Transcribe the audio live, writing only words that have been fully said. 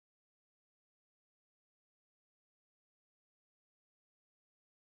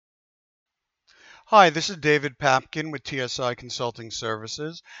Hi, this is David Papkin with TSI Consulting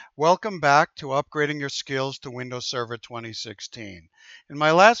Services. Welcome back to Upgrading Your Skills to Windows Server 2016. In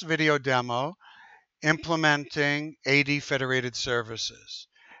my last video demo, implementing AD Federated Services.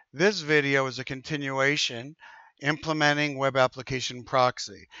 This video is a continuation implementing Web Application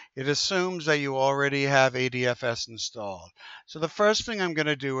Proxy. It assumes that you already have ADFS installed. So the first thing I'm going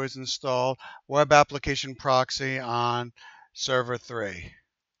to do is install Web Application Proxy on Server 3.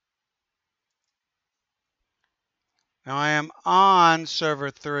 Now I am on server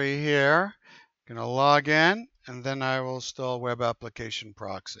 3 here. I'm going to log in, and then I will install Web Application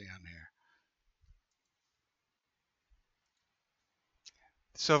Proxy on here.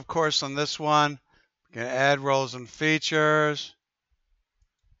 So of course on this one, I'm going to add roles and features.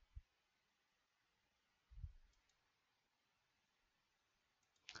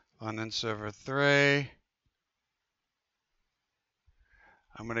 London server 3.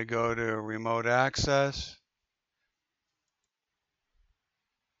 I'm going to go to remote access.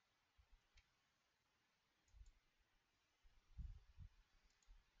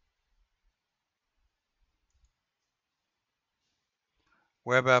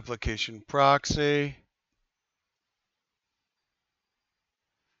 Web Application Proxy.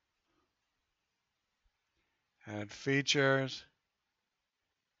 Add features.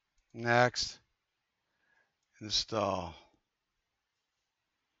 Next. Install.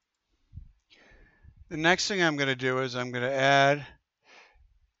 The next thing I'm going to do is I'm going to add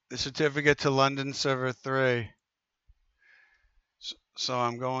the certificate to London server 3. So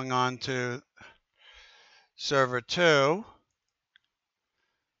I'm going on to server 2.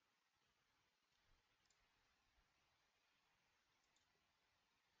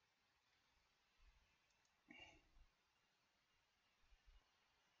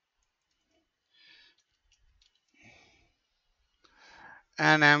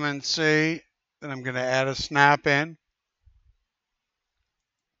 And MNC, then I'm going to add a snap in.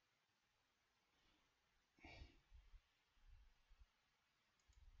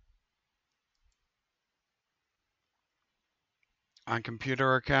 On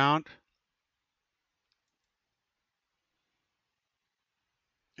computer account.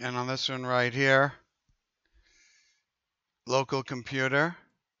 And on this one right here, local computer,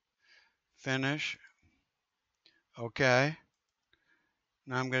 finish. Okay.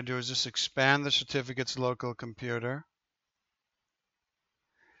 Now I'm going to do is just expand the certificate's local computer.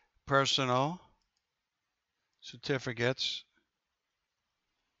 Personal certificates.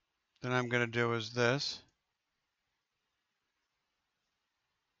 Then I'm going to do is this.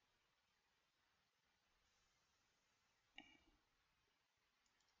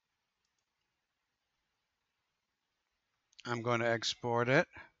 I'm going to export it.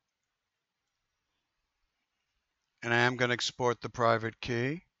 And I am going to export the private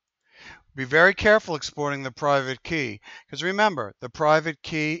key. Be very careful exporting the private key, because remember, the private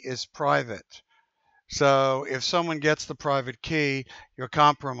key is private. So if someone gets the private key, you're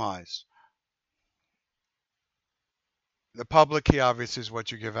compromised. The public key obviously is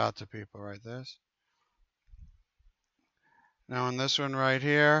what you give out to people, right? This. Now on this one right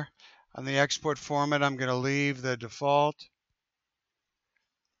here, on the export format, I'm going to leave the default.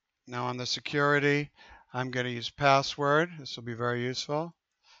 Now on the security, I'm going to use password. This will be very useful.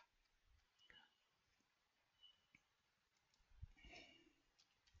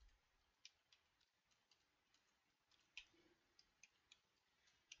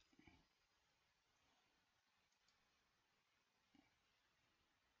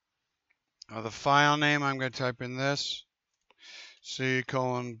 The file name, I'm going to type in this.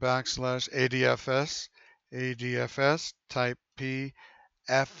 C:\\ADFS, ADFS, type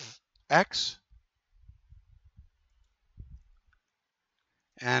PFX,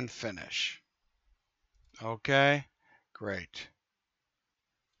 and finish. Okay, great.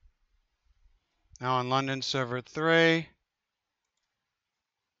 Now on London server 3,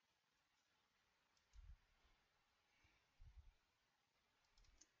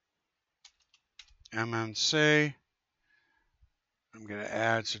 MNC. I'm going to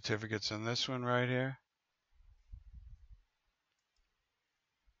add certificates in this one right here.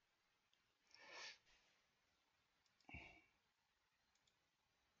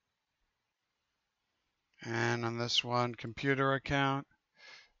 And on this one, computer account,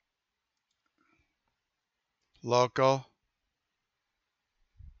 local.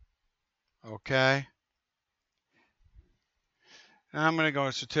 Okay. Now I'm going to go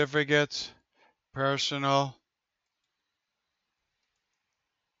to certificates, personal.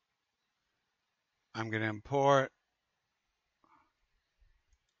 I'm going to import.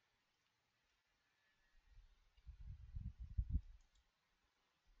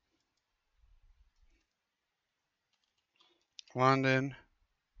 London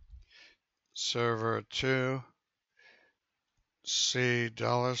server 2 C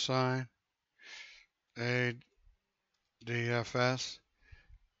 $ ADFS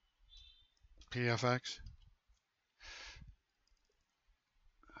PFX.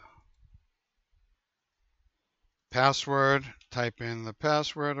 Password, type in the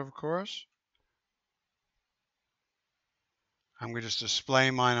password, of course. I'm going to just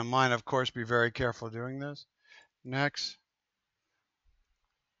display mine on mine. Of course, be very careful doing this. Next.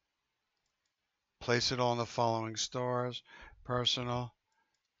 Place it all in the following stores: personal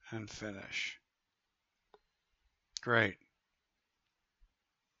and finish. Great.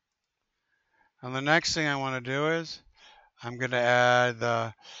 And the next thing I want to do is I'm going to add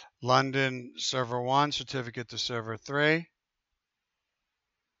the London server 1 certificate to server 3.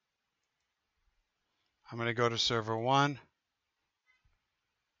 I'm going to go to server 1.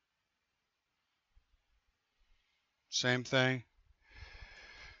 Same thing.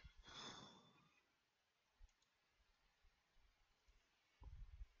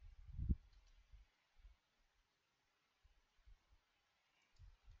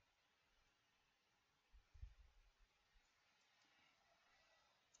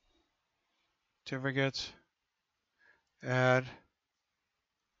 Certificates. Add.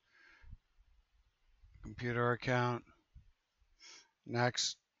 Computer account.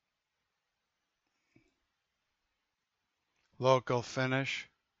 Next. Local finish.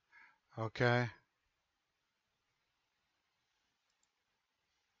 Okay.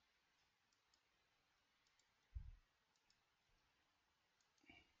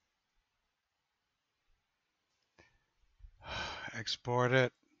 Export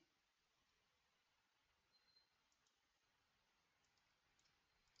it.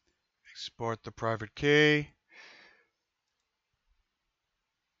 Export the private key.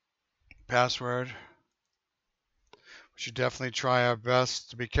 Password. We should definitely try our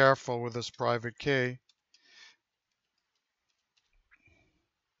best to be careful with this private key.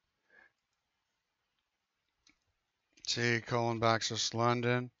 C :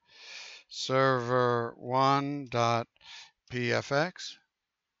 London server 1.pfx.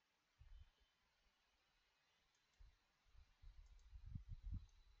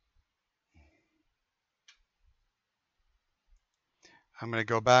 I'm going to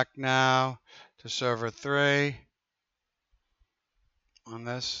go back now to server 3 on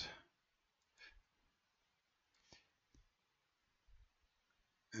this.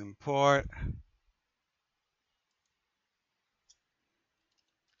 Import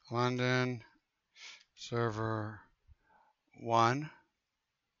London server 1.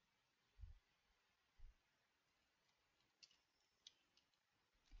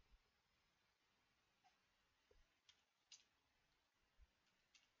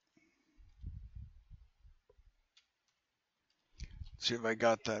 See if I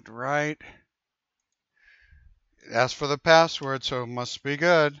got that right. It asked for the password, so it must be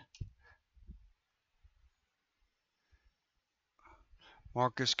good.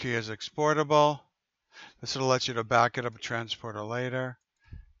 Marcus key is exportable. This will let you to back it up and transport it later.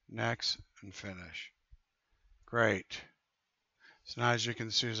 Next and finish. Great. So now as you can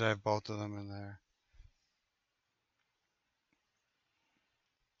see, I have both of them in there.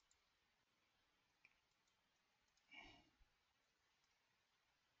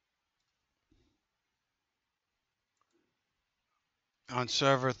 On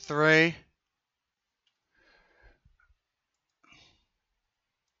server 3,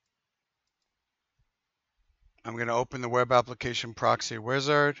 I'm going to open the web application proxy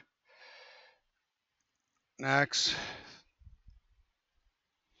wizard. Next.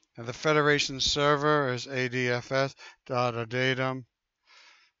 And the federation server is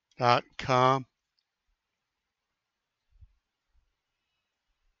adfs.adatum.com.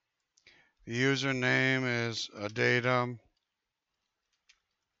 The username is adatum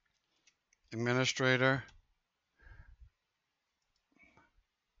administrator.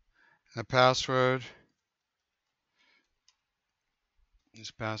 The password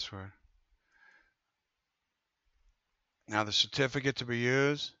is password. Now the certificate to be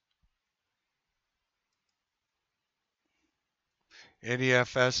used,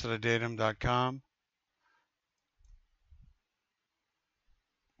 adfs.adatum.com.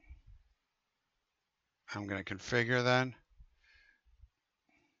 I'm going to configure then.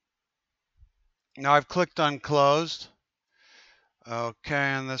 Now I've clicked on closed. Okay,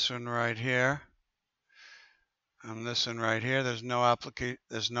 and this one right here. And this one right here. There's no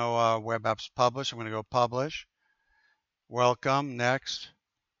web apps published. I'm going to go publish. Welcome. Next.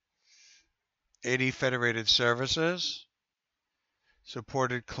 AD federated services.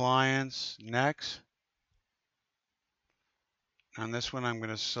 Supported clients. Next. On this one, I'm going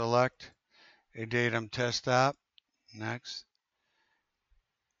to select a datum test app. Next.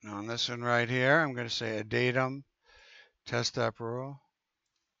 Now on this one right here, I'm going to say a datum test app rule.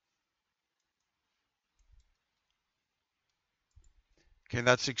 Okay,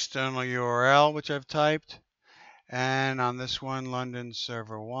 that's external URL, which I've typed. And on this one, London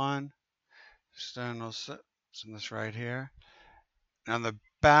server 1, external, so this right here. On the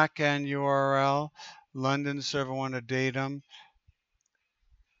backend URL, London server 1 a datum.com,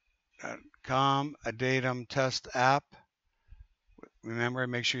 a datum test app. Remember,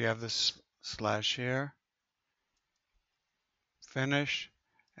 make sure you have this slash here. Finish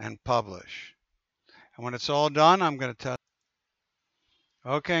and publish. And when it's all done, I'm going to test.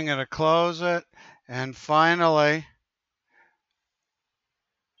 Okay, I'm going to close it. And finally,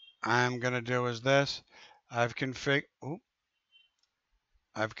 I'm going to do is this. I've configured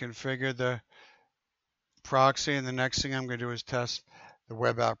the proxy, and the next thing I'm going to do is test the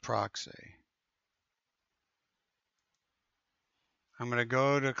web app proxy. I'm going to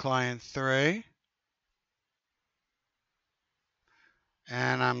go to client 3,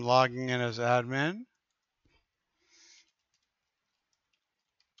 and I'm logging in as admin.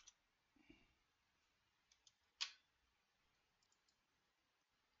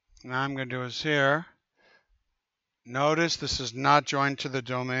 Now I'm going to do is here. Notice this is not joined to the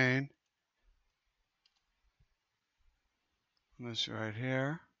domain. This right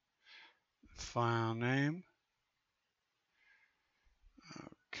here. File name.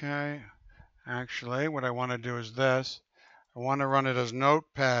 Okay. Actually, what I want to do is this. I want to run it as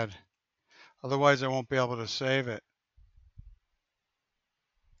Notepad. Otherwise, I won't be able to save it.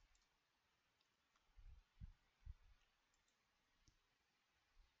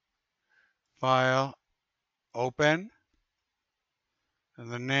 File, open,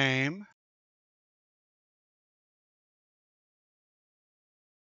 and the name.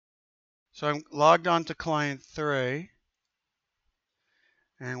 So I'm logged on to client 3.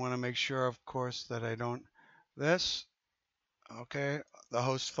 And I want to make sure, of course, that I don't this. Okay, the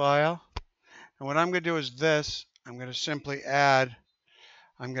host file. And what I'm going to do is this. I'm going to simply add.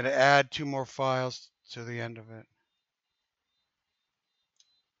 I'm going to add 2 more files to the end of it.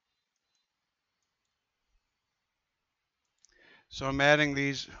 So I'm adding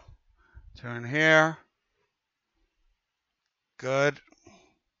these to in here. Good.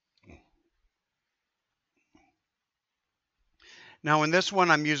 Now in this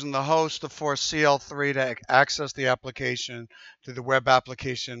one, I'm using the host of 4CL3 to access the application to the web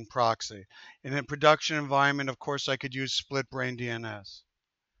application proxy. In a production environment, of course, I could use split brain DNS.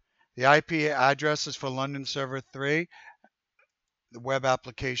 The IP address is for London server 3, the web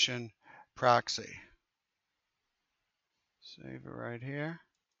application proxy. Save it right here.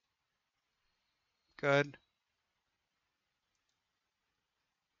 Good.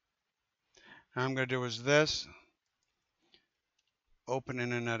 Now I'm going to do is this. Open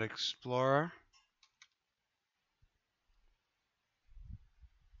Internet Explorer.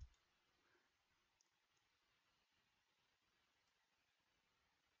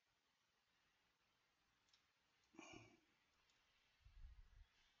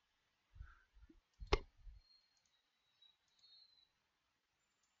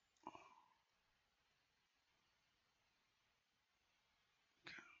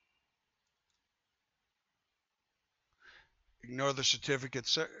 Ignore the certificate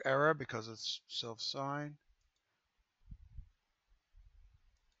error because it's self-signed.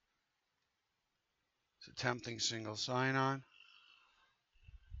 It's attempting single sign-on.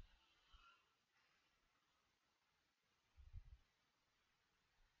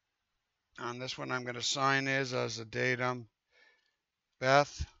 On this one, I'm going to sign as a datum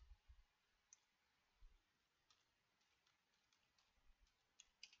Beth.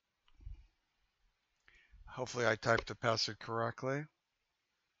 Hopefully I typed the password correctly.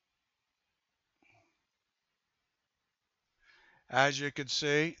 As you can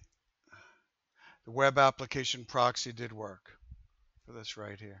see, the web application proxy did work for this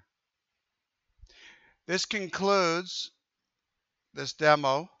right here. This concludes this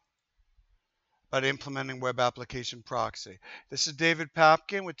demo about implementing web application proxy. This is David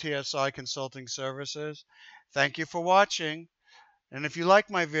Papkin with TSI Consulting Services. Thank you for watching. And if you like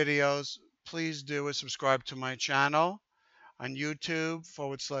my videos, please do subscribe to my channel on YouTube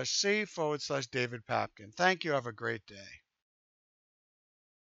 /C/David Papkin. Thank you. Have a great day.